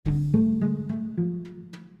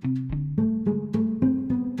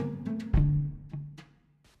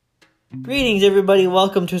Greetings, everybody.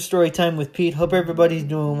 Welcome to Storytime with Pete. Hope everybody's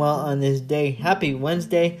doing well on this day. Happy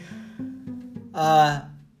Wednesday. I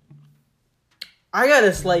got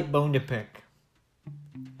a slight bone to pick.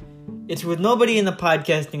 It's with nobody in the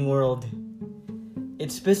podcasting world.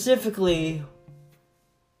 It's specifically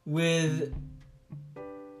with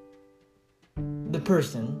the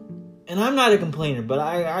person. And I'm not a complainer, but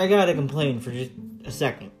I gotta complain for just a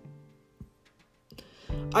second.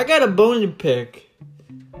 I got a bone to pick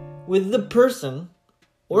with the person,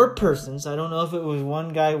 or persons, I don't know if it was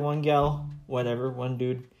one guy, one gal, whatever, one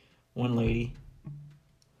dude, one lady.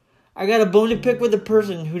 I got a bone to pick with the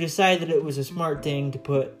person who decided that it was a smart thing to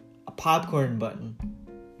put a popcorn button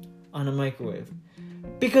on a microwave.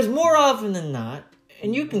 Because more often than not,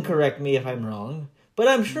 and you can correct me if I'm wrong, but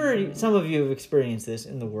I'm sure some of you have experienced this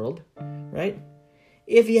in the world, right?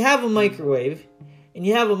 If you have a microwave, and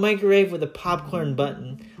you have a microwave with a popcorn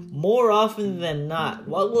button, more often than not,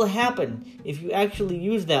 what will happen if you actually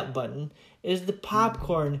use that button is the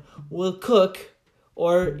popcorn will cook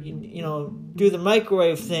or, do the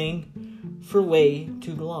microwave thing for way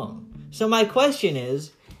too long. So my question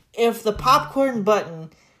is, if the popcorn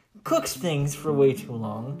button cooks things for way too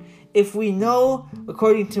long, if we know,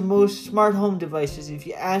 according to most smart home devices, if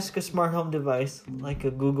you ask a smart home device like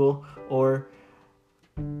a Google or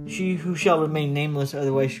She Who Shall Remain Nameless,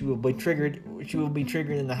 otherwise she will be triggered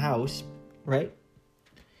in the house, right?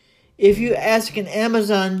 If you ask an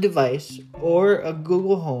Amazon device or a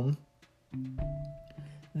Google Home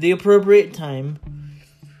the appropriate time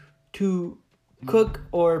to cook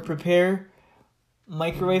or prepare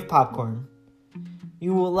microwave popcorn,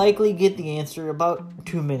 you will likely get the answer about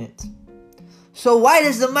 2 minutes. So why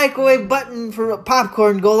does the microwave button for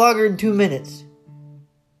popcorn go longer than 2 minutes?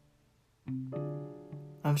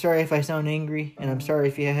 I'm sorry if I sound angry, and I'm sorry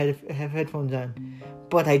if you have headphones on,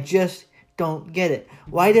 but I just don't get it.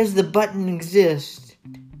 Why does the button exist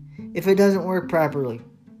if it doesn't work properly?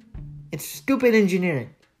 It's stupid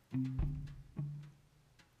engineering.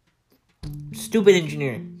 Stupid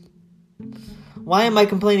engineering. Why am I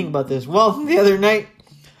complaining about this? Well, the other night,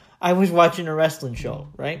 I was watching a wrestling show,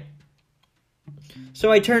 right?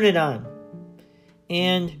 So I turn it on,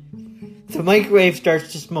 and the microwave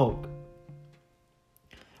starts to smoke.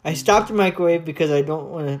 I stopped the microwave because I don't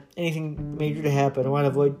want anything major to happen. I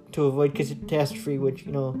want to avoid catastrophe, which,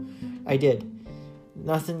 I did.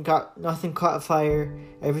 Nothing caught fire.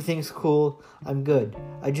 Everything's cool. I'm good.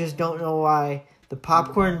 I just don't know why the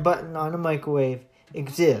popcorn button on a microwave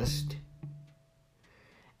exists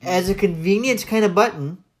as a convenience kind of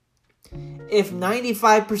button if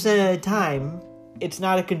 95% of the time it's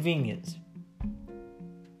not a convenience.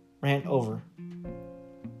 Rant over.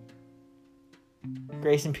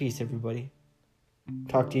 Grace and peace, everybody.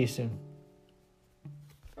 Talk to you soon.